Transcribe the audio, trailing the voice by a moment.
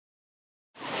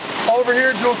over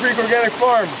here, Jewel Creek Organic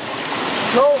Farm.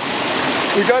 So,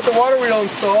 we got the water wheel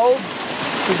installed.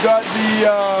 We've got the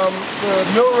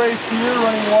mill race here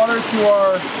running water to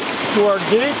our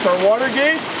gate, our water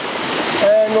gate.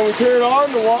 And when we turn it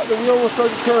on, the wheel will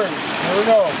start to turn. There we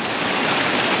go.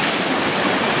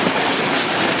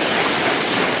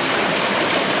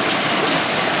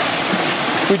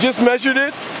 We just measured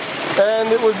it,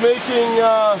 and it was making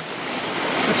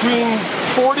between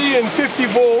 40 and 50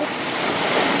 volts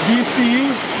DC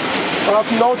off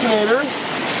the alternator.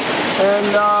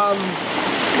 And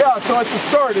yeah, so it's a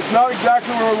start. It's not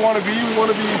exactly where we want to be. We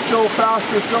want to be still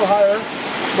faster, still higher,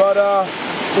 but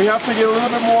we have to get a little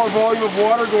bit more volume of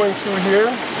water going through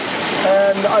here.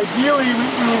 And ideally,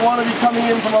 we would want to be coming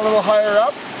in from a little higher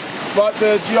up. But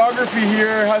the geography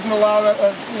here hasn't allowed,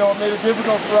 made it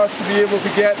difficult for us to be able to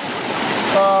get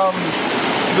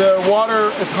the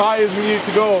water as high as we need it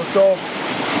to go. So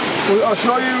I'll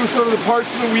show you sort of the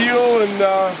parts of the wheel, and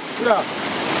yeah.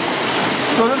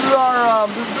 So this is our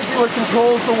this is the thing that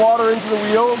controls the water into the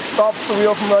wheel, stops the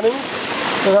wheel from running.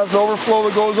 It has an overflow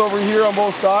that goes over here on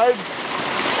both sides.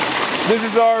 This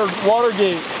is our water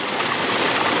gate.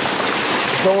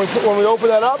 So when we open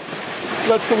that up, it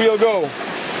lets the wheel go.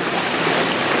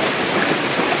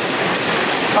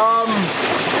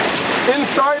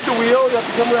 Inside the wheel, you have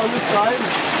to come around this side.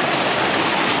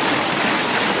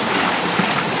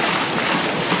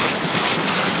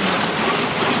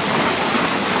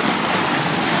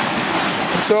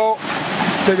 So,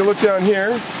 take a look down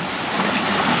here.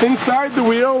 Inside the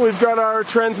wheel, we've got our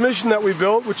transmission that we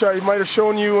built, which I might have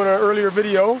shown you in an earlier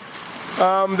video.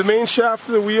 The main shaft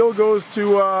of the wheel goes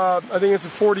to, I think it's a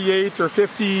 48 or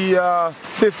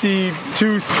 50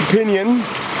 tooth pinion,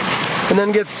 and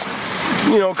then gets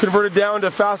converted down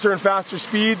to faster and faster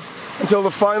speeds until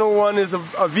the final one is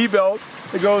a V-belt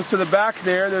that goes to the back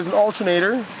there. There's an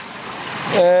alternator,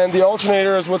 and the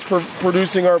alternator is what's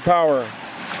producing our power.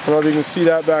 I don't know if you can see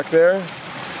that back there.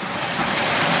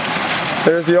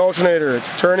 There's the alternator.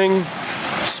 It's turning,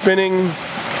 spinning,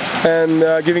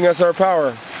 and giving us our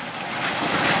power.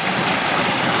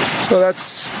 So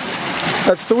that's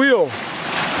the wheel.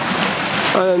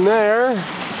 And there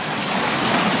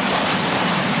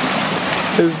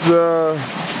is the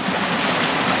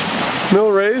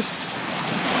mill race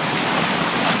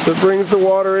that brings the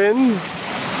water in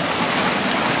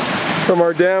from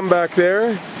our dam back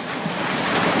there.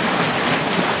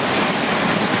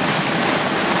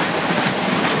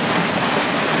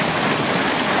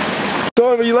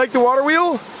 So, you like the water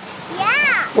wheel?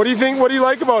 Yeah. What do you think? What do you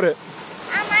like about it?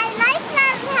 I like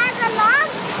that it has a long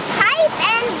pipe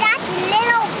and that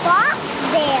little box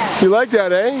there. You like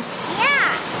that, eh?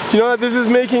 Yeah. Do you know that this is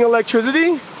making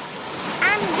electricity? Yeah,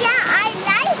 I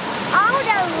like all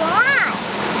the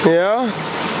rods. Yeah?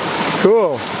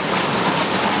 Cool.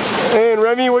 Hey, and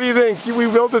Remy, what do you think? We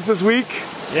built this week?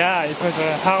 Yeah, it was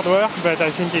hard work, but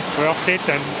I think it's worth it,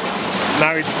 and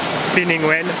now it's spinning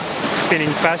well, spinning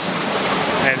fast,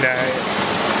 and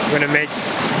I'm gonna make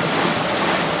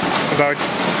about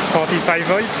 45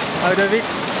 volts out of it.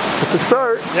 It's a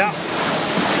start. Yeah.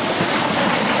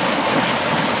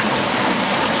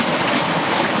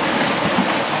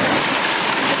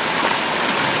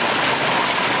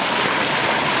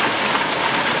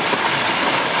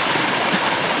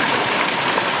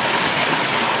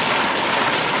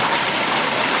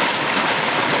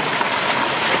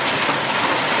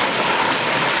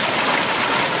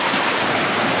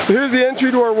 So here's the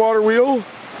entry to our water wheel.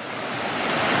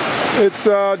 It's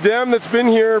a dam that's been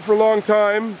here for a long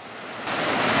time.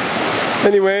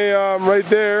 Anyway, right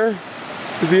there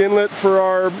is the inlet for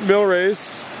our mill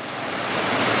race.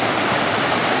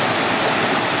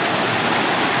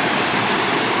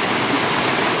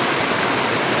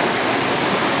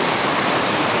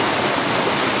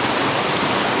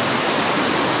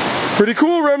 Pretty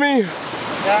cool, Remy.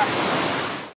 Yeah.